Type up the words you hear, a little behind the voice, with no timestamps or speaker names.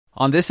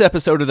On this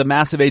episode of the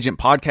Massive Agent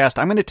Podcast,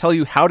 I'm going to tell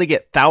you how to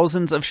get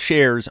thousands of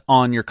shares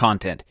on your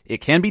content.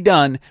 It can be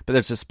done, but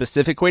there's a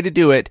specific way to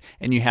do it,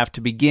 and you have to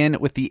begin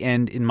with the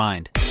end in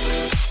mind.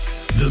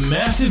 The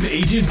Massive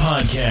Agent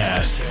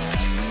Podcast,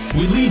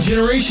 with lead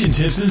generation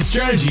tips and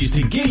strategies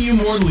to get you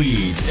more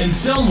leads and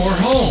sell more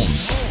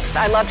homes.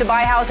 I love to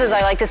buy houses.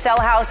 I like to sell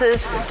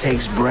houses. It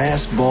takes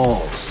brass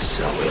balls to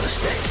sell real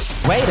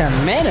estate. Wait a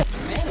minute.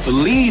 The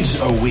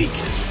leads are weak.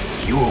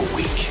 You're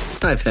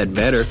weak. I've had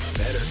better.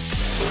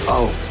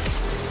 Oh,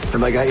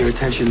 have I got your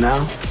attention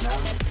now?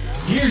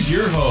 Here's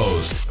your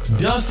host,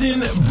 Dustin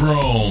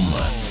Brome.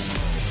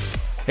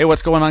 Hey,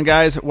 what's going on,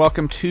 guys?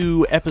 Welcome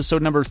to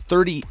episode number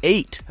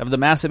 38 of the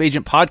Massive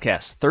Agent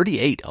Podcast.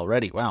 38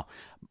 already. Wow.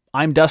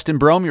 I'm Dustin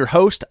Brome, your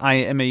host. I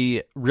am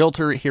a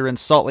realtor here in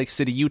Salt Lake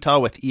City, Utah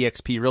with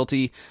eXp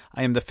Realty.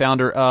 I am the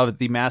founder of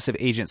the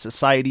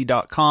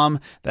MassiveAgentSociety.com.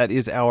 That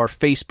is our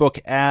Facebook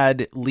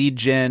ad, lead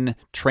gen,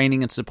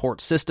 training, and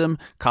support system.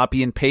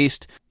 Copy and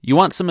paste. You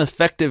want some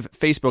effective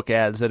Facebook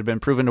ads that have been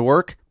proven to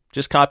work?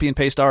 Just copy and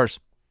paste ours.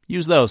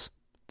 Use those.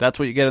 That's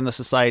what you get in the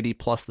society,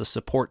 plus the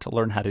support to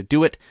learn how to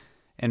do it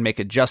and make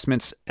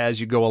adjustments as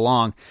you go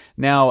along.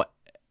 Now,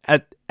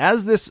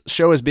 as this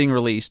show is being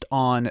released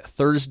on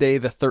Thursday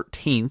the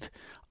 13th,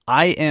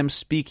 I am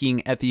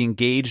speaking at the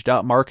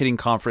Engage.marketing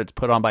conference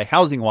put on by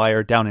Housing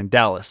Wire down in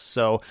Dallas.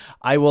 So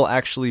I will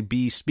actually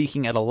be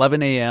speaking at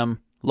 11 a.m.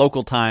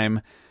 local time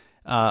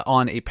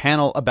on a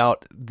panel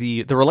about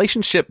the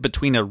relationship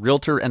between a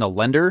realtor and a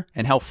lender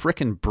and how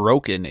frickin'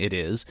 broken it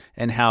is,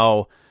 and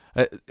how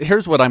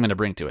here's what I'm going to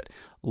bring to it.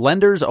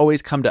 Lenders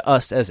always come to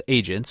us as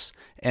agents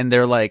and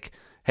they're like,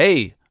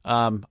 hey,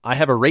 I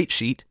have a rate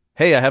sheet.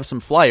 Hey, I have some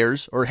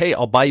flyers, or hey,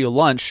 I'll buy you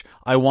lunch.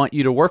 I want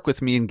you to work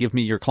with me and give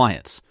me your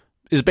clients,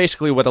 is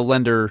basically what a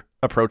lender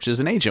approaches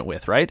an agent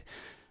with, right?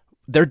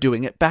 They're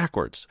doing it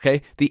backwards,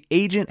 okay? The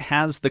agent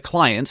has the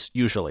clients,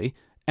 usually,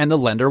 and the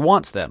lender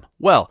wants them.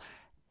 Well,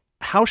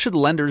 how should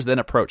lenders then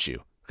approach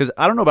you? Because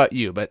I don't know about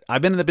you, but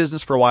I've been in the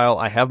business for a while.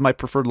 I have my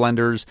preferred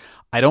lenders.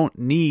 I don't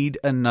need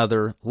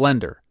another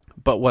lender.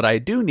 But what I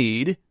do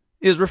need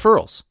is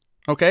referrals,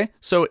 okay?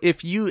 So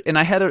if you, and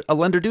I had a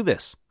lender do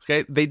this,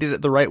 okay, they did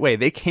it the right way.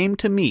 They came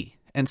to me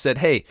and said,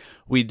 hey,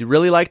 we'd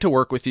really like to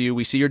work with you.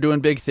 We see you're doing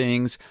big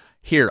things.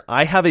 Here,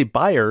 I have a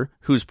buyer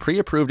who's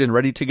pre-approved and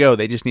ready to go.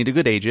 They just need a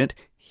good agent.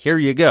 Here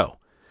you go.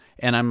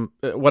 And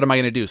what am I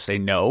going to do? Say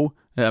no?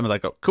 I'm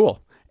like, oh,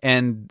 cool.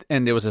 And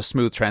it was a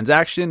smooth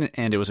transaction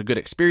and it was a good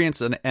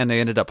experience. And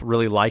they ended up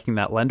really liking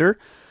that lender.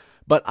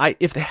 But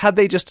had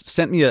they just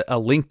sent me a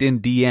LinkedIn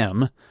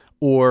DM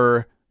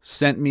or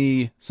sent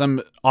me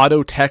some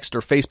auto text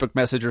or Facebook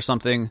message or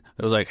something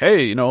that was like,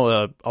 hey,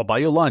 I'll buy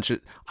you lunch,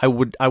 I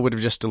would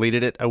have just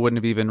deleted it. I wouldn't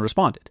have even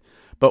responded.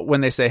 But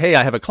when they say, hey,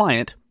 I have a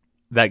client,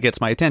 that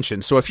gets my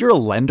attention. So if you're a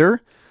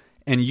lender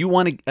and you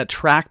want to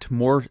attract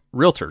more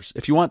realtors,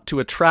 if you want to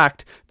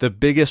attract the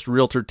biggest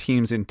realtor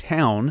teams in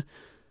town,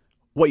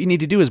 what you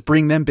need to do is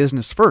bring them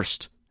business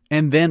first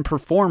and then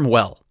perform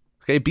well.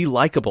 Okay, be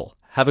likable,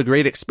 have a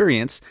great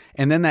experience,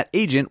 and then that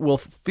agent will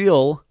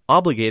feel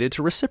obligated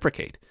to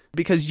reciprocate,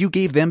 because you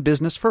gave them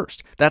business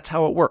first. That's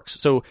how it works.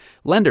 So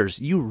lenders,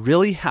 you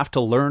really have to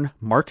learn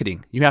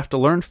marketing. You have to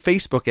learn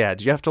Facebook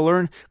ads. You have to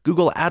learn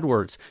Google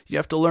AdWords. You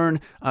have to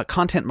learn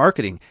content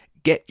marketing.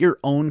 Get your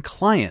own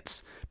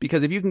clients,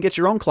 because if you can get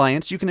your own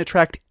clients, you can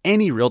attract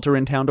any realtor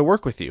in town to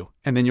work with you,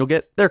 and then you'll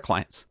get their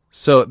clients.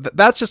 So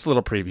that's just a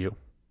little preview.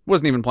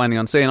 Wasn't even planning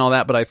on saying all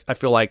that, but I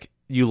feel like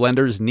you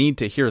lenders need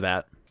to hear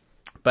that.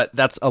 But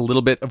that's a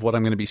little bit of what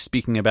I'm going to be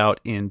speaking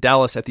about in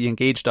Dallas at the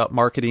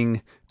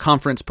Engage.marketing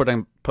conference put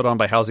on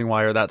by Housing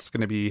Wire. That's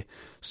going to be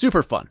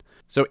super fun.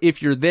 So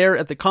if you're there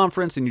at the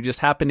conference and you just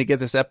happen to get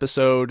this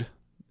episode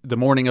the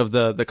morning of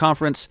the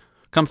conference,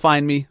 come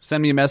find me.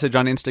 Send me a message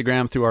on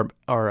Instagram through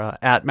our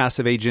at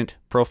Massive Agent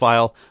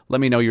profile.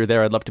 Let me know you're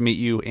there. I'd love to meet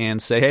you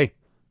and say hey.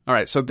 All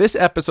right, so this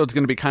episode's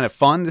going to be kind of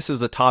fun. This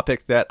is a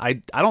topic that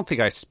I don't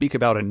think I speak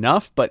about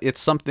enough, but it's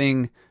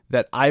something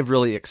that I've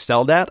really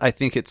excelled at. I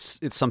think it's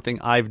something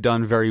I've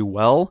done very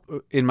well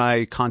in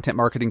my content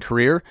marketing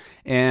career,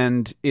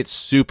 and it's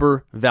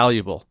super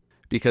valuable,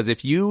 because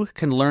if you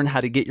can learn how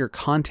to get your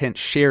content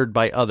shared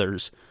by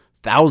others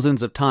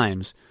thousands of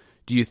times,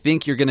 do you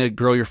think you're going to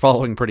grow your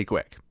following pretty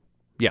quick?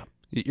 Yeah.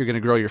 You're going to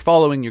grow your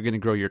following. You're going to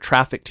grow your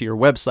traffic to your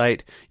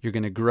website. You're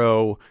going to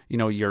grow,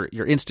 your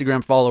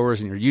Instagram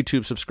followers and your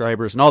YouTube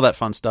subscribers and all that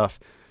fun stuff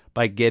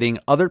by getting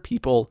other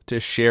people to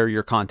share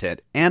your content.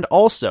 And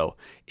also,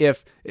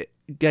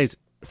 guys,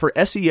 for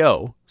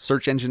SEO,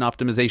 search engine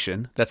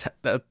optimization, that's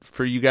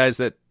for you guys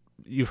that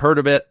you've heard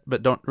of it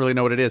but don't really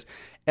know what it is.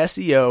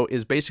 SEO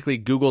is basically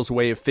Google's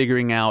way of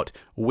figuring out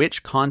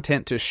which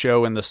content to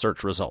show in the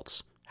search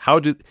results. How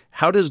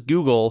does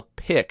Google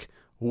pick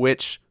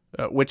which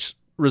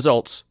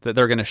results that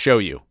they're going to show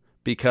you?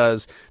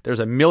 Because there's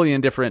a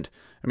million different.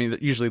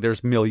 Usually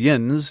there's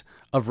millions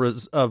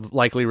of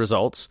likely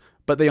results,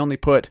 but they only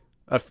put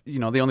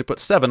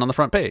 7 on the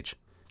front page.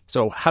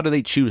 So how do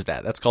they choose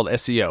that? That's called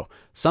SEO.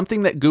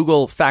 Something that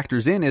Google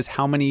factors in is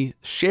how many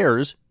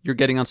shares you're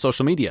getting on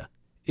social media.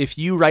 If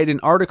you write an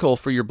article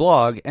for your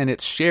blog and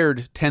it's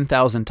shared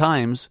 10,000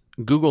 times,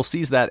 Google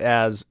sees that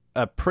as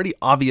a pretty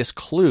obvious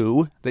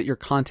clue that your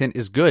content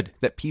is good,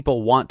 that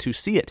people want to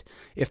see it.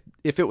 If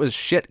it was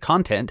shit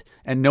content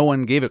and no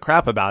one gave a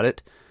crap about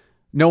it,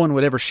 no one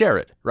would ever share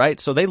it, right?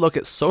 So they look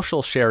at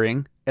social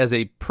sharing as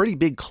a pretty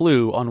big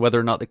clue on whether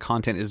or not the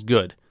content is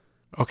good.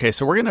 Okay,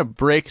 so we're going to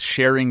break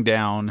sharing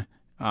down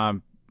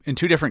in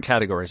two different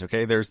categories,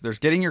 okay? There's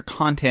getting your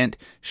content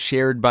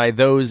shared by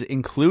those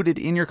included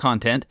in your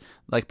content,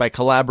 like by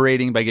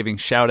collaborating, by giving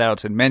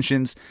shout-outs and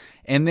mentions,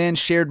 and then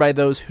shared by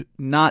those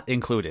not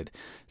included.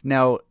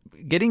 Now,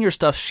 getting your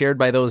stuff shared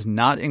by those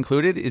not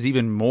included is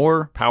even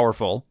more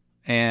powerful,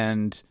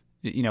 and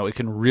it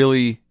can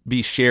really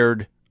be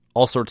shared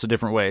all sorts of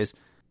different ways,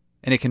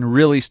 and it can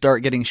really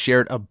start getting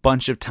shared a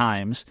bunch of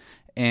times.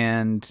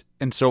 And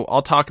so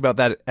I'll talk about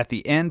that at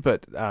the end,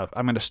 but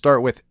I'm going to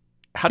start with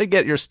how to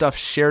get your stuff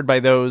shared by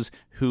those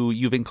who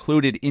you've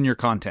included in your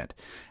content.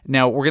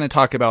 Now, we're going to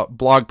talk about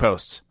blog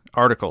posts,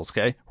 articles,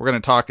 okay? We're going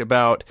to talk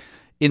about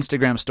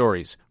Instagram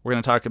stories. We're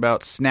going to talk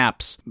about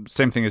snaps,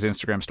 same thing as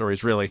Instagram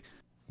stories, really.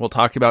 We'll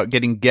talk about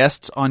getting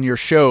guests on your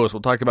shows.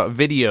 We'll talk about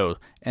video.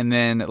 And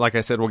then, like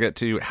I said, we'll get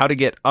to how to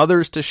get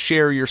others to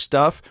share your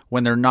stuff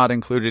when they're not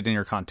included in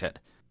your content.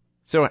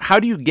 So how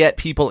do you get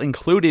people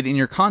included in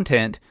your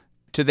content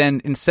to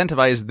then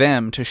incentivize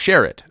them to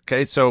share it?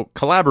 Okay, so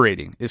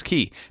collaborating is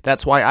key.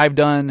 That's why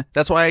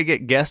I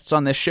get guests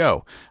on this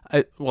show.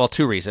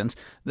 Two reasons.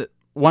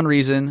 One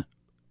reason,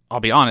 I'll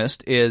be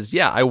honest, is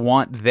I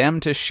want them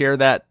to share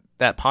that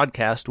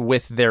podcast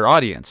with their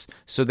audience,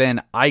 so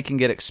then I can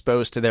get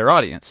exposed to their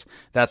audience.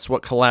 That's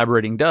what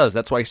collaborating does.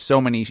 That's why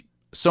so many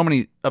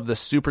of the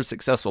super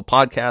successful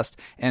podcasts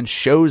and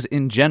shows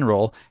in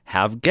general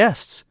have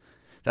guests.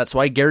 That's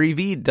why Gary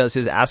Vee does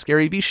his Ask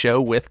Gary Vee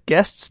show with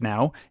guests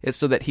now. It's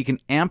so that he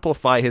can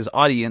amplify his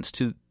audience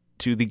to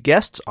the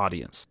guest's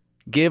audience.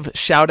 Give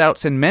shout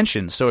outs and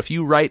mentions. So if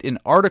you write an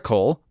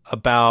article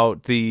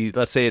about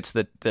let's say it's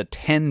the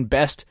 10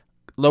 best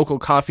local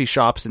coffee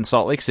shops in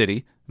Salt Lake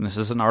City, and this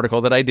is an article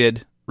that I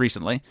did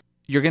recently,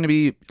 you're going to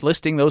be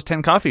listing those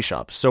 10 coffee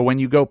shops. So when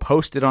you go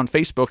post it on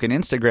Facebook and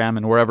Instagram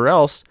and wherever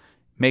else,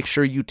 make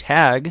sure you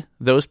tag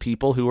those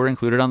people who are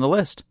included on the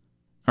list.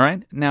 All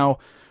right? Now,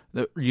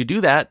 you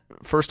do that,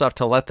 first off,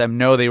 to let them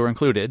know they were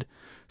included.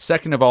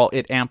 Second of all,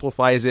 it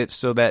amplifies it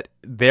so that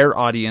their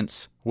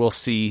audience will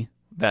see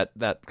that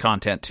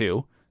content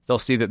too. They'll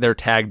see that they're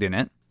tagged in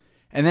it.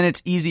 And then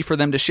it's easy for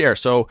them to share.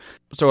 So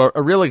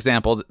a real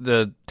example,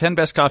 the 10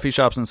 best coffee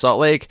shops in Salt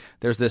Lake,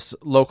 there's this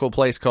local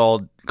place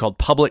called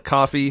Public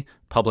Coffee,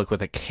 Public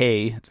with a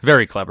K. It's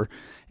very clever.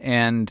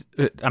 And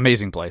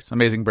amazing place,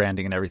 amazing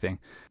branding and everything.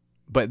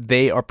 But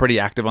they are pretty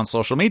active on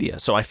social media.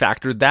 So I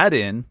factored that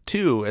in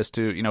too as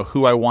to,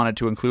 who I wanted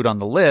to include on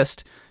the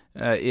list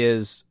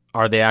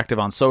are they active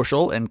on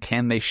social and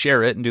can they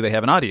share it and do they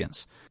have an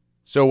audience?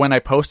 So when I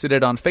posted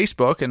it on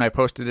Facebook and I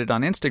posted it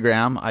on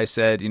Instagram, I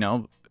said,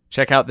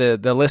 check out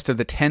the list of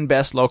the 10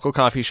 best local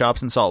coffee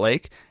shops in Salt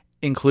Lake,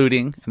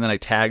 including, and then I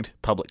tagged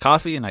Public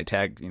Coffee and I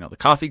tagged, the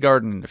Coffee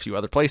Garden and a few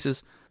other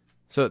places.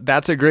 So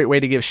that's a great way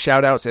to give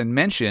shout outs and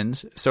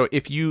mentions. So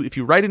if you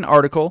write an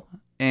article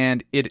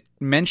and it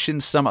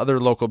mentions some other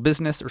local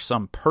business or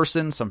some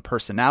person, some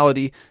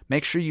personality,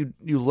 make sure you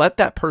let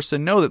that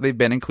person know that they've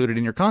been included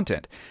in your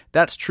content.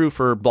 That's true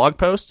for blog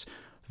posts,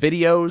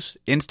 videos,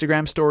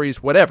 Instagram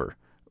stories, whatever.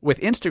 With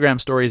Instagram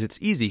stories, it's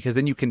easy because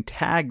then you can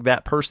tag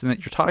that person that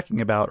you're talking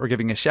about or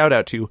giving a shout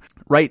out to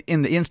right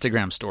in the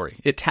Instagram story.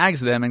 It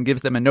tags them and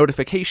gives them a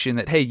notification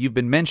that, hey, you've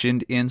been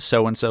mentioned in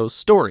so-and-so's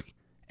story.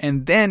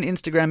 And then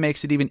Instagram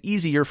makes it even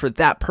easier for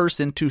that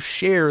person to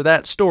share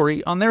that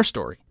story on their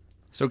story.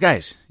 So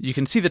guys, you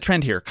can see the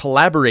trend here.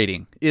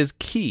 Collaborating is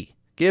key.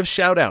 Give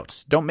shout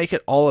outs. Don't make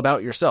it all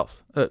about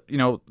yourself.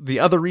 The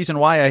other reason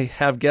why I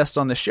have guests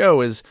on the show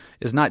is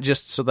not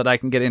just so that I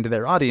can get into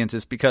their audience,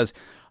 is because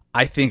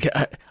I think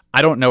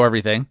I don't know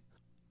everything.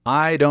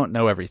 I don't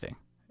know everything.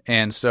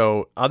 And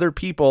so other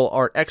people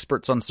are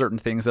experts on certain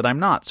things that I'm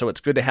not. So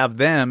it's good to have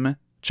them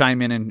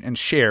chime in and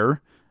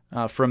share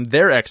from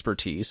their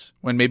expertise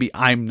when maybe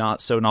I'm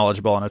not so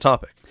knowledgeable on a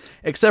topic.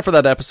 Except for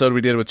that episode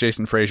we did with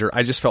Jason Frazier,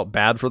 I just felt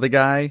bad for the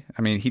guy.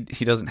 I mean,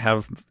 he doesn't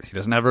have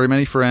very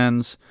many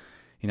friends.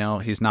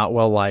 He's not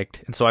well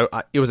liked, and so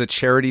it was a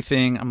charity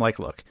thing. I'm like,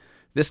 look,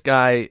 this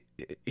guy,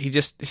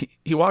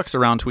 he walks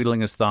around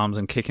twiddling his thumbs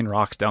and kicking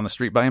rocks down the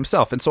street by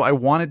himself, and so I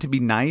wanted to be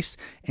nice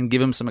and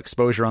give him some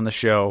exposure on the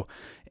show.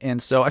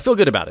 And so I feel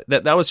good about it.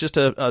 That was just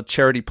a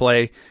charity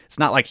play. It's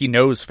not like he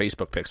knows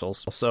Facebook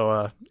pixels,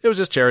 so it was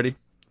just charity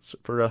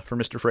for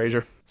Mr.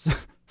 Frazier.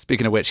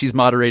 Speaking of which, he's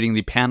moderating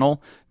the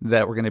panel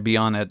that we're going to be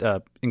on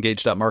at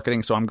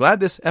Engage.Marketing. So I'm glad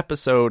this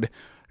episode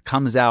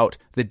comes out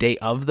the day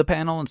of the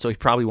panel, and so he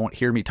probably won't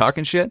hear me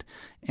talking shit,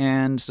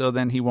 and so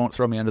then he won't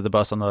throw me under the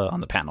bus on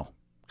the panel,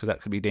 because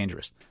that could be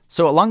dangerous.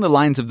 So along the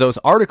lines of those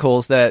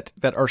articles that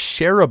are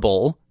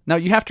shareable, now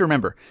you have to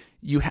remember,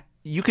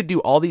 you could do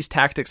all these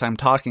tactics I'm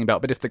talking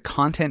about, but if the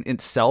content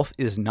itself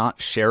is not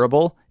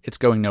shareable, it's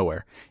going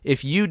nowhere.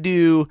 If you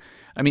do,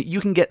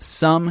 you can get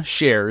some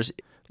shares,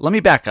 Let me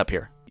back up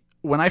here.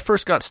 When I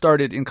first got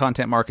started in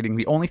content marketing,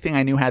 the only thing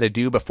I knew how to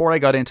do before I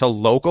got into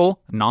local,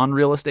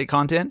 non-real estate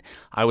content,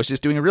 I was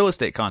just doing real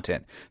estate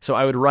content. So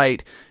I would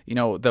write,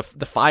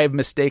 the 5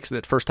 mistakes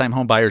that first-time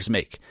home buyers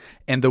make.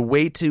 And the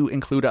way to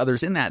include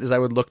others in that is I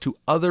would look to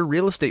other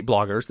real estate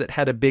bloggers that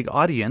had a big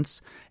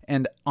audience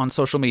and on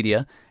social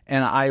media,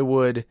 and I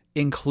would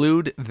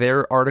include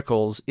their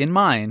articles in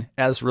mine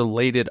as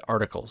related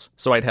articles.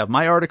 So I'd have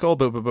my article,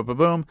 boom, boom, boom, boom,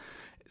 boom.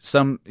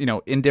 Some,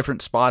 in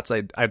different spots,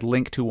 I'd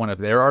link to one of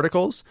their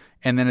articles.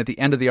 And then at the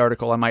end of the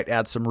article, I might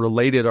add some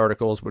related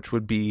articles, which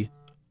would be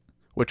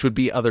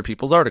other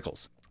people's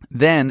articles.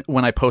 Then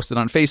when I post it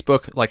on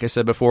Facebook, like I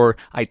said before,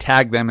 I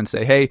tag them and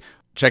say, hey,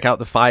 check out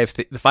the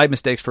 5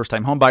 mistakes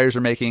first-time home buyers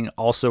are making.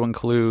 Also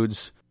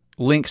includes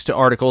links to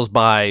articles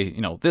by,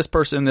 this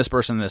person, this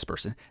person, this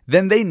person.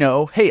 Then they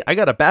know, hey, I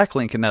got a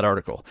backlink in that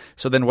article.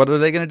 So then what are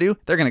they going to do?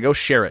 They're going to go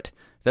share it.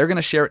 They're going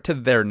to share it to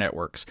their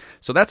networks.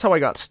 So that's how I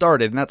got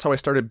started, and that's how I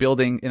started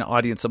building an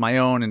audience of my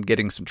own and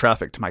getting some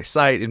traffic to my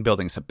site and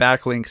building some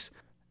backlinks.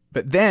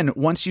 But then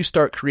once you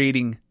start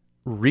creating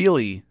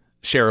really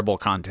shareable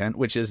content,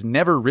 which is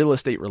never real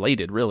estate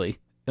related, really,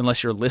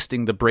 unless you're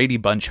listing the Brady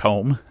Bunch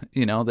home,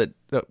 that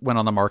went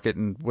on the market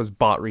and was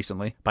bought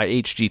recently by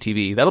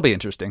HGTV. That'll be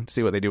interesting to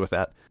see what they do with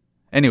that.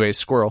 Anyways,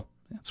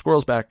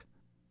 Squirrel's back.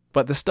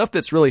 But the stuff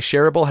that's really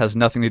shareable has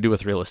nothing to do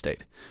with real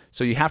estate.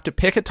 So you have to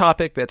pick a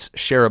topic that's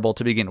shareable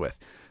to begin with.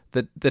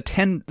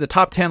 The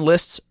top 10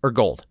 lists are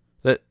gold.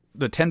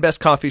 The 10 best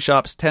coffee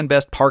shops, 10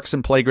 best parks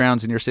and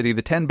playgrounds in your city,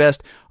 the 10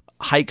 best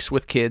hikes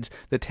with kids,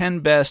 the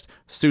 10 best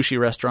sushi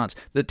restaurants,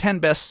 the 10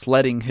 best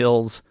sledding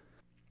hills.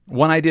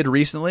 One I did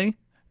recently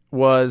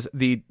was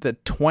the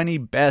 20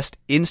 best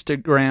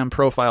Instagram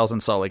profiles in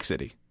Salt Lake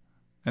City.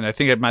 And I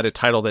think I might have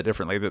titled it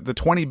differently. The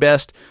 20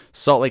 best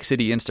Salt Lake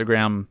City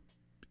Instagrammers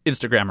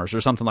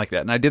or something like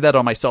that. And I did that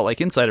on my Salt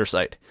Lake Insider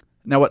site.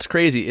 Now what's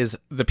crazy is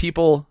the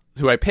people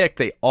who I picked,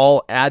 they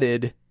all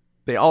added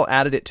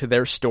it to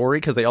their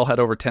story because they all had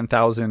over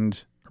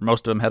 10,000, or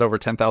most of them had over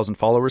 10,000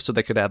 followers, so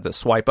they could add the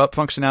swipe up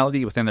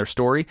functionality within their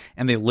story,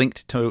 and they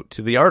linked to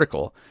the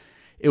article.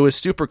 It was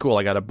super cool.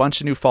 I got a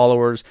bunch of new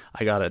followers.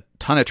 I got a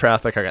ton of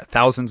traffic. I got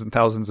thousands and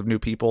thousands of new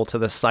people to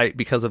the site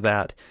because of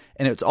that.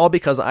 And it's all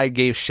because I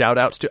gave shout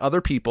outs to other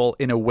people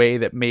in a way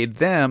that made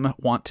them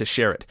want to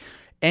share it.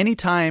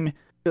 Anytime,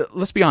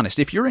 let's be honest,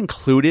 if you're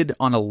included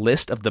on a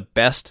list of the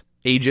best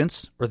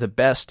agents or the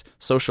best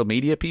social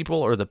media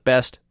people or the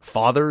best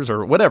fathers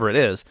or whatever it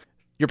is,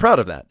 you're proud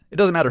of that. It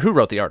doesn't matter who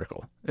wrote the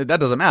article.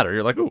 That doesn't matter.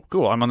 You're like, oh,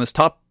 cool, I'm on this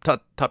top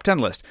 10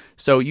 list.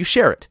 So you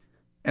share it.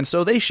 And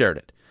so they shared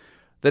it.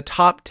 The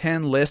top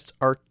 10 lists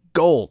are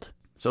gold.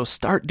 So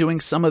start doing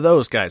some of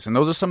those, guys. And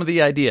those are some of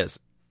the ideas.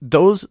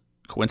 Those,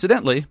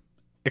 coincidentally,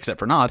 except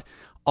for not,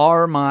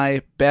 are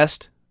my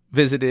best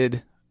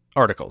visited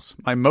articles.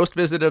 My most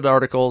visited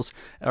articles,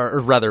 or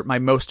rather, my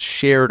most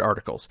shared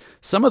articles.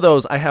 Some of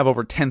those I have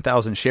over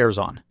 10,000 shares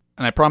on.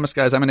 And I promise,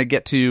 guys, I'm going to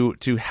get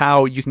to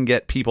how you can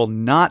get people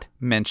not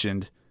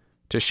mentioned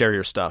to share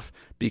your stuff.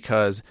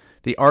 Because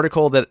the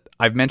article that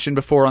I've mentioned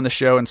before on the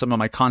show in some of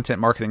my content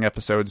marketing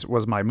episodes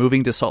was my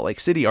Moving to Salt Lake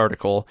City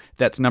article.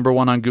 That's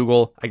 #1 on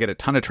Google. I get a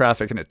ton of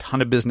traffic and a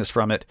ton of business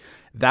from it.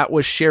 That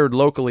was shared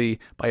locally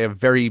by a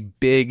very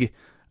big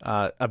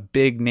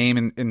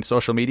name in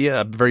social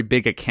media, a very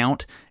big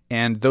account.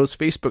 And those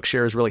Facebook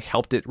shares really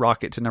helped it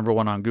rocket to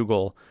 #1 on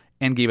Google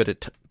and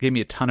gave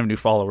me a ton of new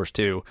followers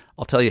too.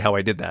 I'll tell you how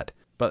I did that.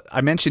 But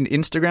I mentioned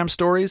Instagram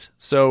stories.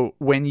 So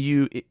when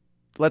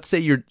let's say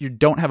you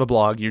don't have a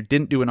blog, you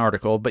didn't do an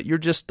article, but you're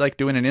just like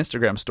doing an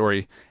Instagram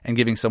story and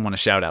giving someone a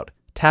shout out.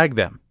 Tag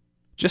them.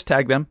 Just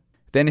tag them.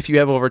 Then if you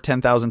have over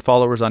 10,000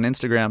 followers on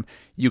Instagram,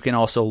 you can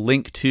also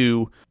link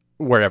to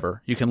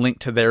wherever. You can link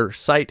to their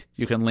site.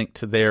 You can link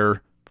to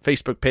their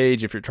Facebook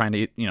page if you're trying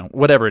to,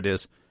 whatever it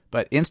is.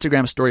 But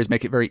Instagram stories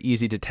make it very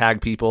easy to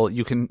tag people.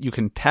 You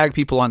can tag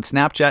people on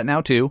Snapchat now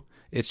too.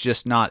 It's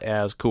just not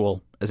as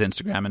cool as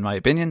Instagram in my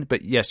opinion.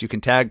 But yes, you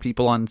can tag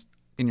people in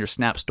your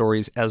Snap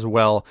stories as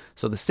well.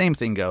 So the same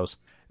thing goes.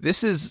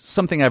 This is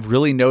something I've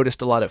really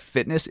noticed a lot of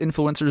fitness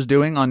influencers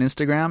doing on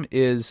Instagram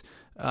is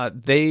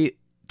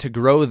to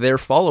grow their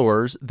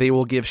followers, they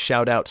will give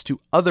shout outs to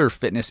other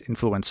fitness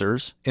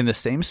influencers in the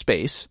same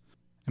space.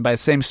 And by the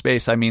same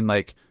space, I mean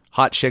like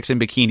hot chicks in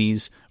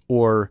bikinis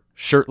or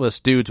shirtless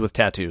dudes with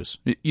tattoos.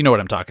 You know what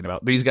I'm talking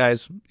about. These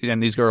guys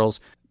and these girls,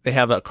 they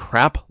have a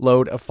crap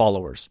load of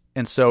followers.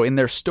 And so in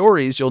their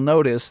stories, you'll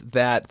notice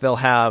that they'll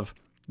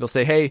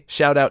say, hey,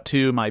 shout out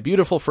to my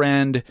beautiful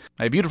friend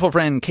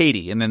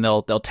Katie. And then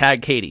they'll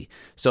tag Katie.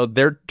 So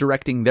they're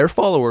directing their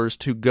followers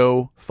to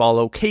go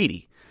follow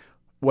Katie.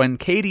 When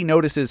Katie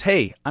notices,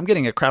 hey, I'm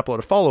getting a crap load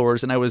of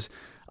followers and I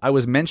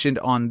was mentioned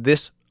on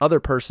this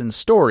other person's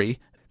story,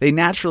 they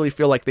naturally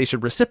feel like they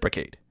should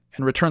reciprocate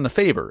and return the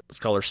favor. Let's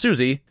call her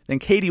Susie. Then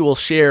Katie will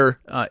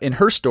share in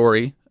her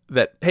story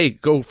that, hey,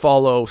 go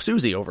follow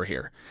Susie over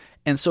here.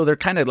 And so they're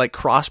kind of like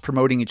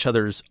cross-promoting each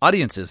other's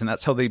audiences, and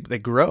that's how they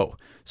grow.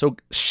 So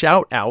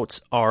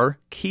shout-outs are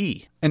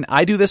key. And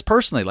I do this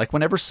personally. Like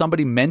whenever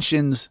somebody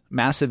mentions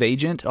Massive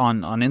Agent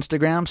on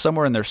Instagram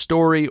somewhere in their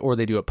story, or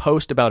they do a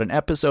post about an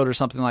episode or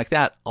something like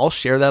that, I'll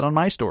share that on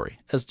my story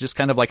as just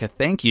kind of like a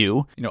thank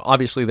you.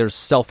 Obviously there's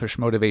selfish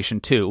motivation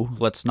too.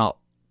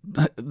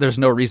 There's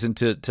no reason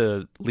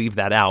to leave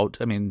that out.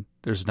 I mean,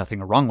 there's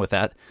nothing wrong with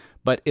that.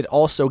 But it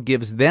also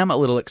gives them a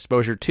little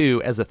exposure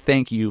too as a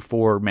thank you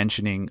for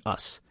mentioning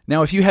us.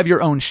 Now, if you have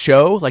your own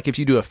show, like if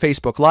you do a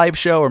Facebook Live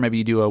show, or maybe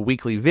you do a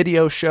weekly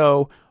video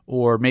show,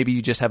 or maybe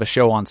you just have a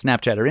show on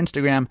Snapchat or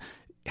Instagram,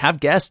 have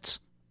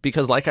guests.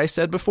 Because like I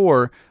said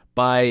before,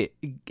 by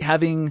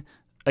having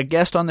a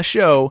guest on the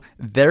show,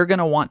 they're going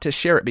to want to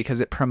share it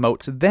because it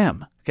promotes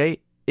them.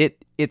 Okay?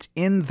 It's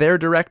in their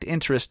direct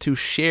interest to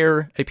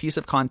share a piece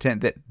of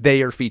content that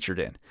they are featured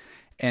in.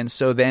 And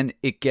so then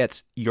it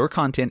gets your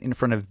content in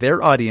front of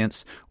their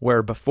audience,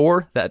 where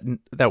before that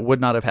would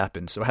not have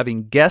happened. So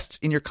having guests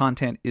in your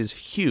content is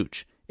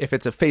huge. If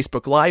it's a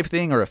Facebook Live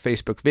thing or a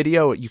Facebook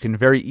video, you can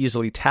very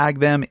easily tag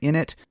them in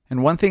it.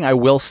 And one thing I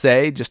will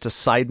say, just a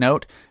side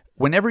note,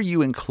 whenever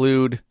you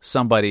include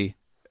somebody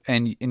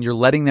and you're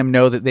letting them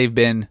know that they've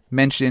been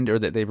mentioned, or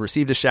that they've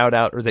received a shout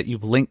out, or that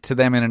you've linked to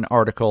them in an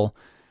article,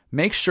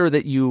 make sure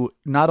that you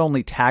not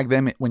only tag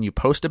them when you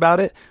post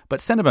about it,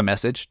 but send them a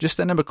message. Just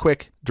send them a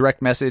quick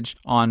direct message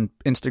on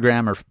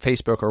Instagram or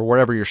Facebook or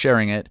wherever you're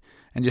sharing it,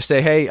 and just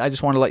say, hey, I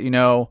just want to let you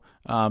know,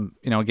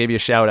 gave you a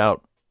shout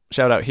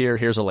out here.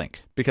 Here's a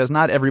link. Because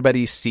not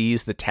everybody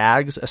sees the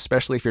tags,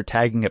 especially if you're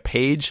tagging a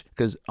page.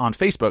 Because on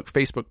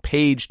Facebook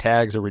page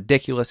tags are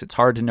ridiculous. It's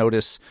hard to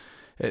notice.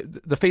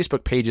 The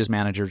Facebook Pages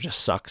manager just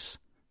sucks.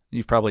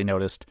 You've probably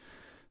noticed.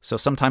 So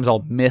sometimes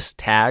I'll miss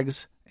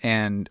tags.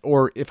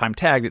 Or if I'm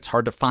tagged, it's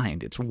hard to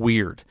find. It's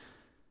weird.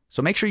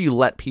 So make sure you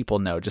let people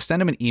know. Just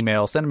send them an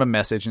email, send them a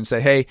message and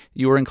say, hey,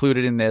 you were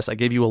included in this. I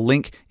gave you a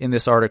link in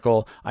this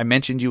article. I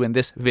mentioned you in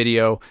this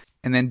video.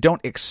 And then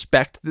don't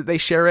expect that they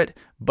share it,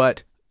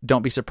 but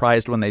don't be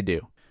surprised when they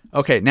do.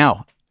 Okay,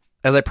 now,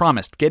 as I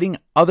promised, getting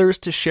others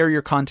to share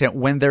your content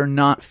when they're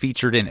not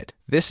featured in it.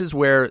 This is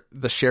where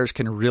the shares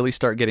can really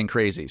start getting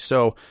crazy.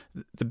 So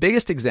the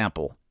biggest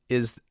example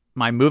is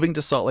my Moving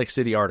to Salt Lake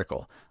City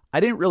article. I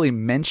didn't really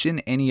mention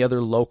any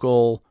other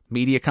local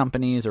media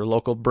companies or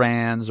local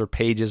brands or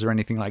pages or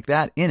anything like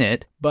that in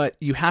it, but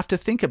you have to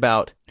think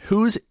about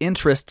whose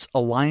interests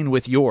align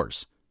with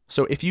yours.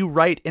 So if you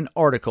write an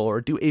article or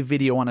do a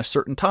video on a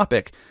certain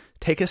topic,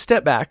 take a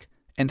step back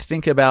and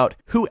think about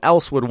who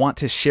else would want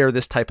to share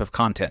this type of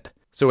content.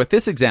 So with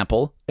this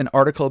example, an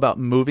article about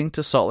moving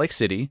to Salt Lake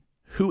City,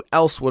 who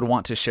else would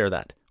want to share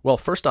that? Well,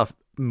 first off,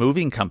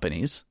 moving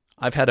companies.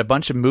 I've had a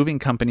bunch of moving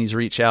companies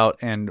reach out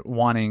and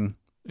wanting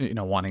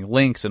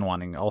links and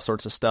wanting all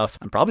sorts of stuff.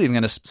 I'm probably even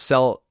going to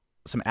sell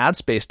some ad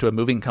space to a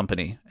moving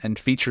company and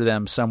feature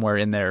them somewhere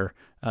in there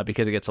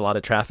because it gets a lot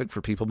of traffic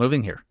for people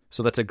moving here.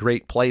 So that's a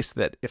great place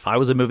that if I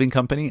was a moving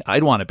company,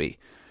 I'd want to be.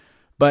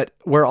 But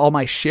where all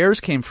my shares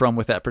came from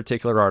with that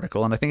particular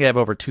article, and I think I have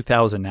over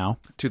 2,000 now,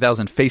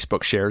 2,000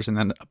 Facebook shares, and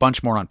then a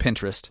bunch more on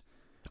Pinterest.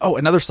 Oh,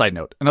 another side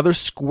note, another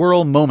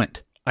squirrel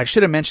moment. I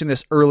should have mentioned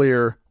this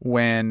earlier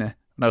when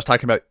I was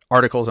talking about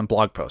articles and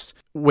blog posts.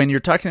 When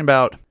you're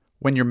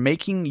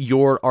making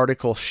your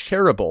article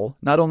shareable,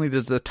 not only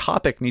does the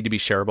topic need to be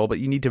shareable, but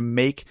you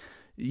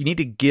need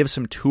to give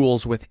some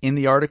tools within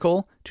the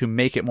article to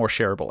make it more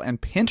shareable. And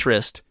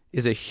Pinterest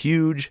is a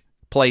huge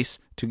place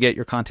to get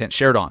your content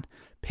shared on.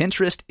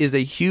 Pinterest is a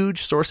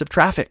huge source of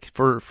traffic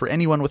for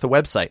anyone with a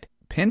website.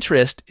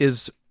 Pinterest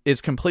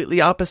is completely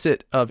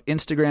opposite of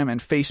Instagram and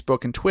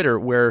Facebook and Twitter,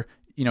 where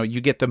you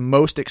get the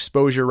most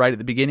exposure right at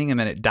the beginning and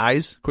then it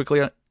dies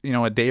quickly,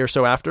 a day or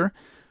so after.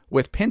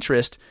 With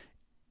Pinterest,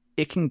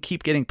 it can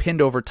keep getting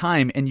pinned over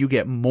time, and you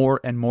get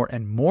more and more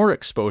and more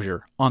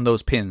exposure on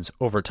those pins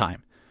over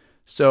time.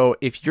 So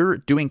if you're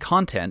doing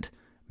content,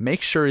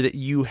 make sure that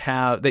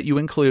you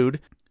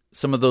include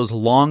some of those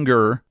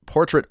longer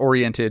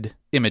portrait-oriented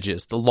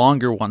images, the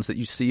longer ones that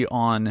you see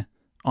on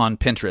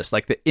Pinterest,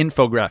 like the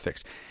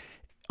infographics.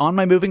 On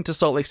my Moving to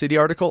Salt Lake City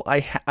article,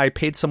 I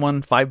paid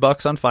someone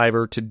 $5 on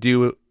Fiverr to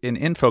do an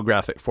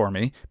infographic for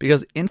me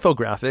because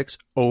infographics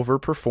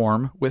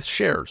overperform with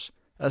shares,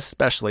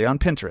 especially on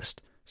Pinterest.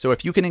 So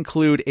if you can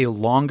include a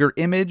longer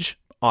image,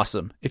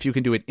 awesome. If you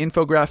can do an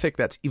infographic,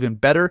 that's even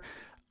better.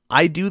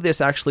 I do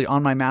this actually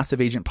on my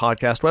Massive Agent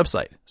podcast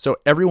website. So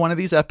every one of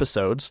these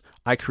episodes,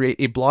 I create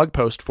a blog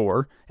post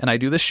for, and I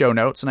do the show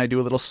notes, and I do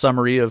a little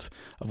summary of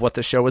what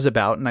the show is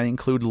about, and I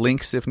include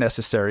links if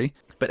necessary.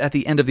 But at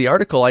the end of the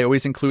article, I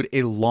always include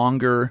a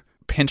longer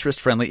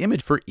Pinterest-friendly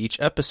image for each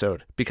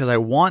episode because I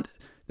want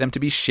them to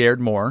be shared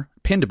more,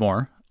 pinned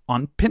more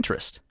on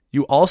Pinterest.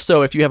 You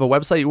also, if you have a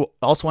website, you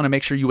also want to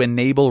make sure you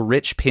enable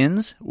rich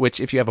pins, which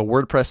if you have a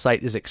WordPress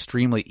site is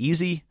extremely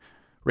easy.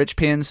 Rich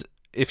pins,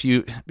 if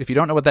you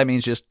don't know what that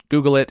means, just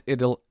Google it.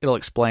 It'll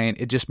explain.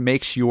 It just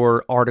makes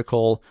your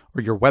article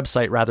or your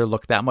website rather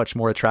look that much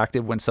more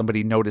attractive when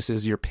somebody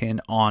notices your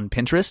pin on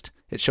Pinterest.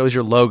 It shows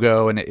your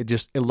logo and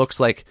it looks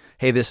like,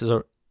 hey, this is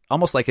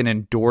almost like an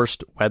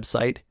endorsed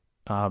website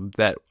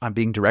that I'm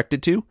being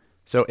directed to.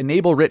 So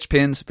enable rich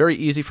pins, very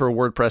easy for a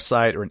WordPress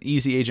site or an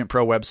Easy Agent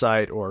Pro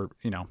website, or,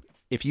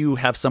 if you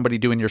have somebody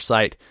doing your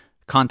site,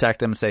 contact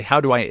them and say, how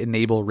do I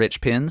enable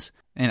rich pins?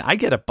 And I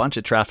get a bunch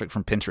of traffic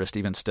from Pinterest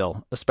even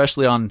still,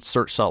 especially on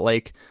Search Salt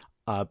Lake.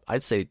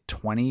 I'd say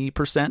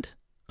 20%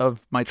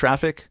 of my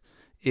traffic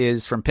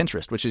is from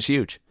Pinterest, which is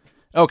huge.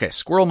 Okay,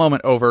 squirrel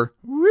moment over.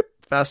 Whoop,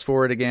 fast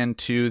forward again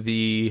to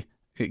the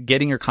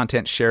getting your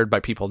content shared by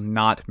people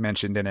not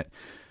mentioned in it.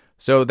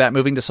 So that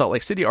moving to Salt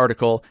Lake City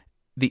article,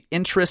 the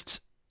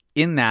interests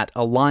in that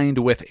aligned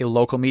with a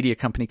local media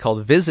company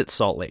called Visit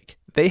Salt Lake.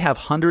 They have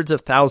hundreds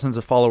of thousands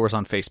of followers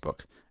on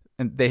Facebook,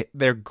 and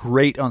they're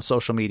great on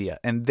social media.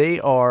 And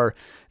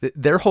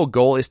their whole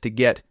goal is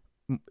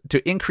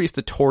to increase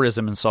the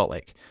tourism in Salt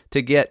Lake,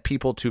 to get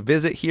people to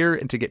visit here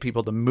and to get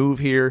people to move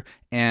here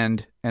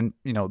and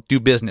do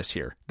business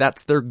here.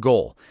 That's their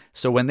goal.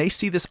 So when they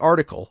see this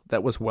article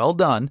that was well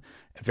done,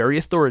 very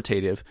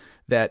authoritative,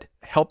 that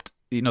helped,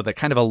 that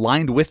kind of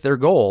aligned with their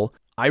goal,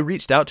 I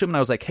reached out to them and I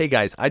was like, hey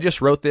guys, I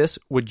just wrote this.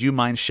 Would you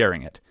mind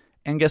sharing it?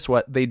 And guess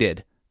what? They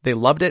did. They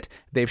loved it.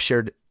 They've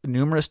shared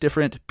numerous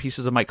different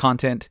pieces of my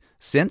content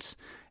since,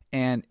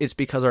 and it's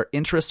because our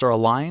interests are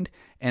aligned,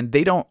 and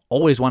they don't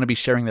always want to be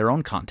sharing their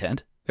own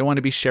content. They want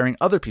to be sharing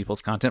other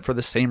people's content for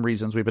the same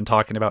reasons we've been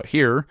talking about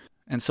here.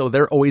 And so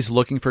they're always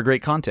looking for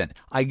great content.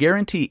 I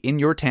guarantee in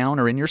your town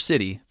or in your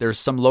city, there's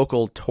some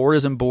local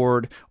tourism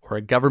board or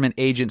a government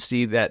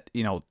agency that,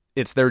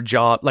 it's their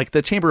job, like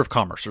the Chamber of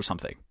Commerce or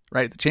something,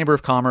 right? The Chamber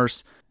of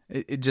Commerce,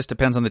 it just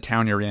depends on the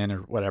town you're in or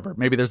whatever.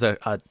 Maybe there's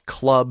a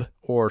club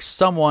or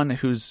someone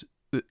who's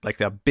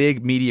like a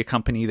big media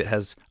company that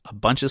has a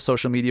bunch of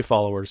social media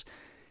followers.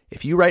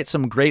 If you write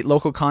some great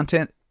local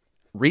content,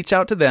 reach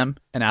out to them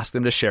and ask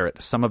them to share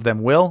it. Some of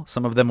them will,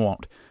 some of them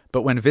won't.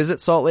 But when Visit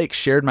Salt Lake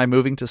shared my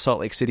moving to Salt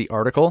Lake City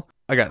article,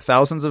 I got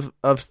thousands of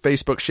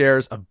Facebook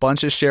shares, a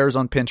bunch of shares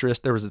on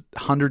Pinterest. There was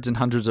hundreds and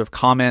hundreds of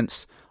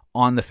comments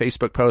on the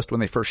Facebook post when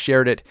they first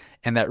shared it,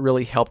 and that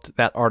really helped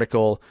that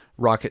article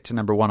rocket to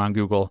number 1 on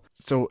Google.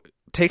 So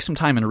take some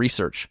time and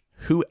research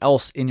who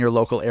else in your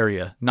local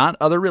area, not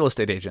other real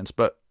estate agents,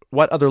 but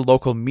what other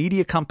local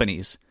media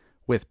companies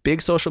with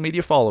big social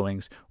media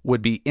followings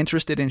would be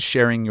interested in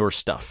sharing your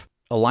stuff.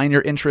 Align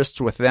your interests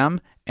with them,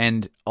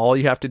 and all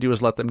you have to do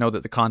is let them know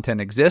that the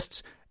content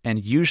exists,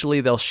 and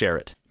usually they'll share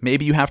it.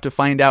 Maybe you have to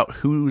find out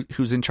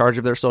who's in charge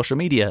of their social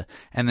media,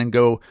 and then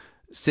go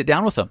sit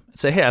down with them and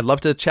say, hey, I'd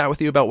love to chat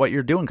with you about what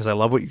you're doing because I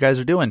love what you guys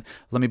are doing.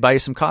 Let me buy you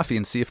some coffee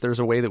and see if there's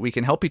a way that we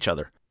can help each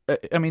other.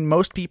 I mean,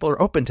 most people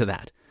are open to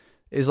that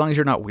as long as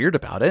you're not weird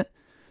about it.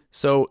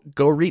 So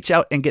go reach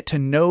out and get to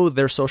know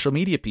their social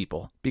media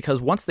people,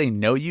 because once they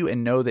know you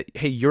and know that,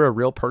 hey, you're a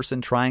real person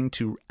trying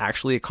to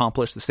actually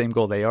accomplish the same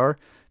goal they are,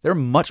 they're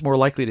much more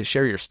likely to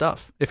share your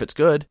stuff if it's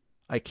good.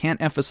 I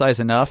can't emphasize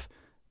enough.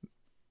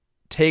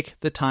 Take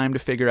the time to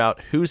figure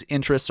out whose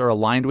interests are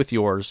aligned with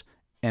yours,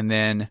 and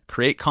then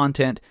create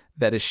content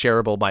that is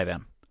shareable by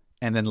them,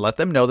 and then let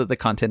them know that the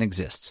content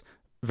exists.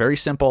 Very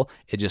simple.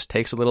 It just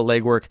takes a little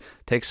legwork,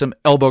 takes some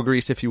elbow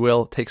grease, if you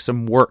will, takes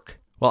some work.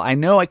 Well, I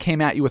know I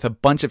came at you with a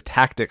bunch of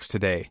tactics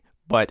today,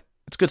 but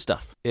it's good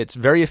stuff. It's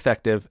very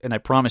effective, and I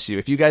promise you,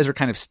 if you guys are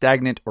kind of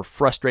stagnant or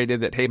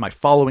frustrated that, hey, my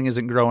following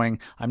isn't growing,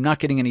 I'm not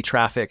getting any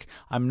traffic,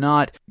 I'm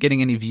not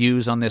getting any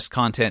views on this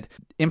content,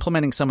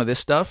 implementing some of this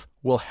stuff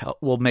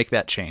will make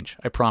that change.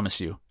 I promise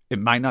you. It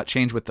might not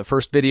change with the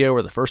first video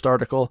or the first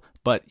article,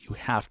 but you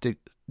have to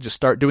just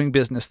start doing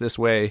business this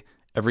way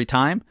every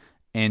time,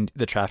 and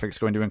the traffic is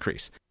going to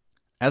increase.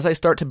 As I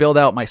start to build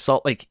out my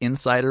Salt Lake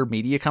Insider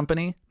media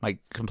company, my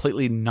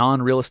completely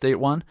non-real estate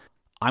one,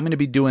 I'm going to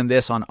be doing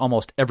this on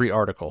almost every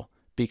article,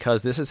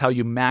 because this is how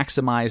you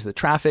maximize the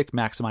traffic,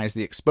 maximize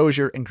the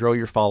exposure, and grow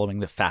your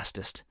following the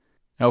fastest.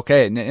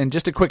 Okay, and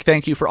just a quick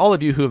thank you for all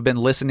of you who have been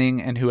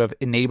listening and who have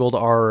enabled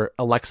our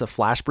Alexa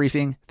flash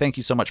briefing. Thank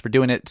you so much for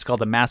doing it. It's called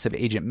the Massive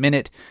Agent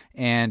Minute,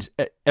 and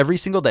every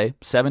single day,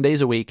 7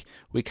 days a week,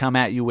 we come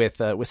at you with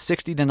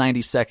 60 to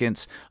 90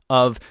 seconds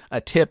of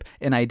a tip,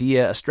 an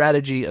idea, a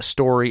strategy, a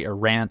story, a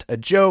rant, a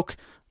joke,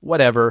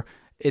 whatever.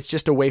 It's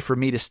just a way for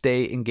me to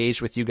stay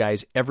engaged with you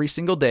guys every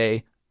single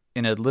day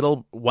in a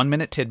little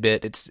 1-minute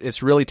tidbit.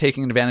 It's really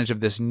taking advantage of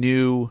this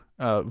new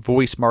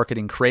voice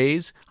marketing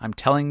craze. I'm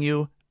telling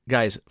you,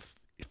 guys,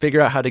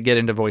 figure out how to get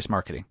into voice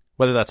marketing,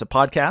 whether that's a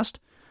podcast,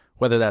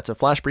 whether that's a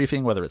flash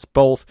briefing, whether it's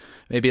both.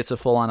 Maybe it's a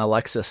full-on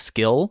Alexa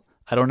skill.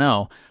 I don't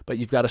know, but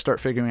you've got to start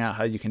figuring out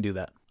how you can do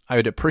that. I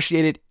would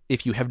appreciate it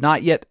if you have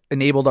not yet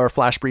enabled our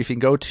flash briefing.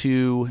 Go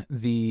to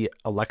the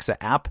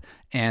Alexa app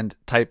and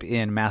type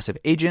in Massive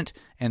Agent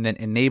and then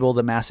enable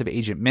the Massive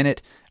Agent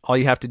Minute. All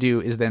you have to do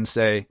is then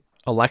say,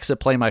 Alexa,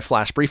 play my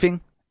flash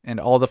briefing, and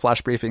all the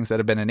flash briefings that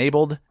have been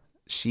enabled,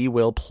 she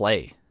will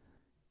play.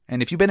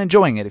 And if you've been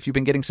enjoying it, if you've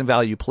been getting some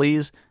value,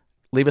 please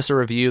leave us a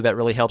review. That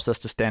really helps us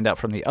to stand out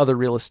from the other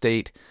real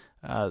estate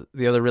flash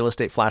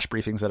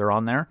briefings that are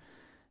on there.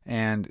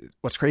 And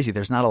what's crazy,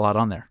 there's not a lot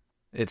on there.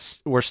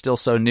 We're still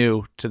so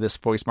new to this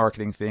voice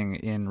marketing thing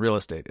in real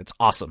estate. It's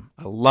awesome.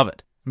 I love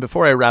it.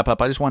 Before I wrap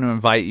up, I just want to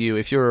invite you,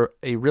 if you're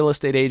a real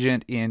estate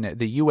agent in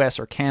the US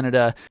or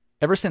Canada,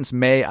 ever since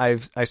May, I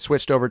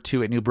switched over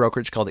to a new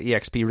brokerage called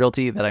eXp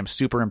Realty that I'm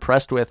super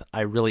impressed with.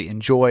 I really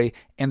enjoy,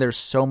 and there's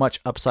so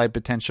much upside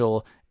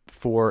potential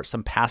for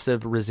some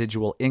passive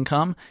residual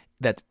income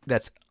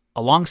that's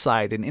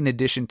alongside and in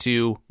addition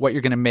to what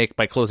you're going to make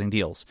by closing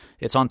deals.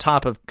 It's on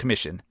top of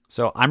commission.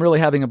 So I'm really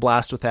having a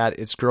blast with that.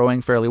 It's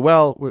growing fairly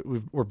well.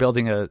 We're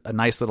building a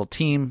nice little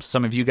team.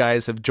 Some of you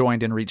guys have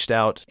joined and reached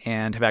out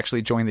and have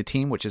actually joined the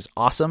team, which is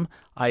awesome.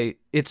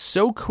 It's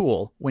so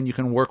cool when you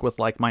can work with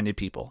like-minded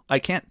people. I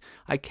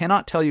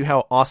cannot tell you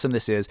how awesome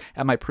this is.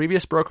 At my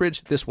previous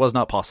brokerage, this was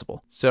not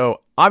possible.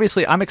 So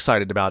obviously I'm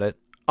excited about it.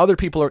 Other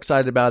people are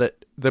excited about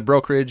it. The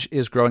brokerage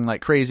is growing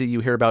like crazy.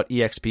 You hear about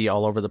eXp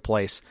all over the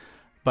place.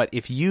 But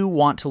if you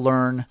want to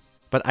learn,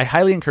 I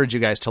highly encourage you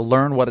guys to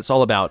learn what it's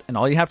all about. And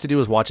all you have to do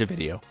is watch a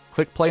video.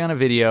 Click play on a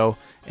video.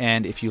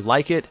 And if you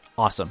like it,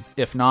 awesome.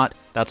 If not,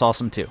 that's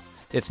awesome too.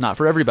 It's not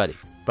for everybody.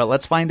 But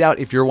let's find out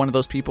if you're one of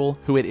those people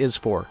who it is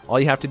for. All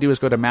you have to do is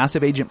go to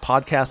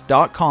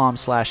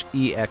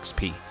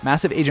massiveagentpodcast.com/EXP.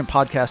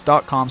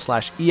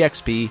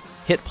 massiveagentpodcast.com/EXP.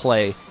 Hit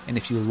play. And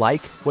if you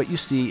like what you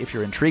see, if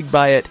you're intrigued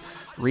by it,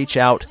 reach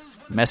out.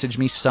 Message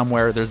me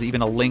somewhere. There's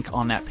even a link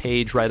on that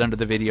page right under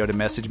the video to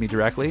message me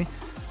directly.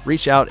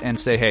 Reach out and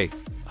say, hey,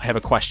 I have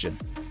a question.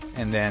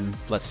 And then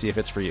let's see if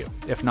it's for you.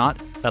 If not,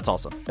 that's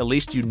awesome. At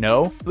least you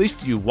know, at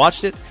least you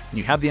watched it and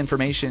you have the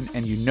information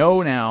and you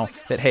know now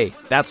that, hey,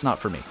 that's not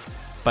for me.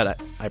 But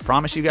I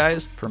promise you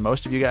guys, for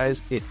most of you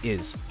guys, it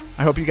is.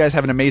 I hope you guys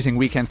have an amazing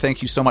weekend.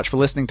 Thank you so much for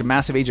listening to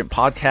Massive Agent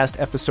Podcast,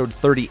 episode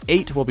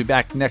 38. We'll be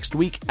back next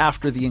week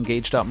after the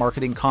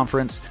Engage.Marketing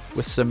Conference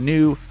with some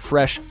new,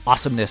 fresh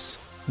awesomeness.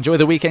 Enjoy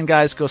the weekend,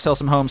 guys. Go sell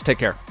some homes. Take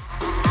care.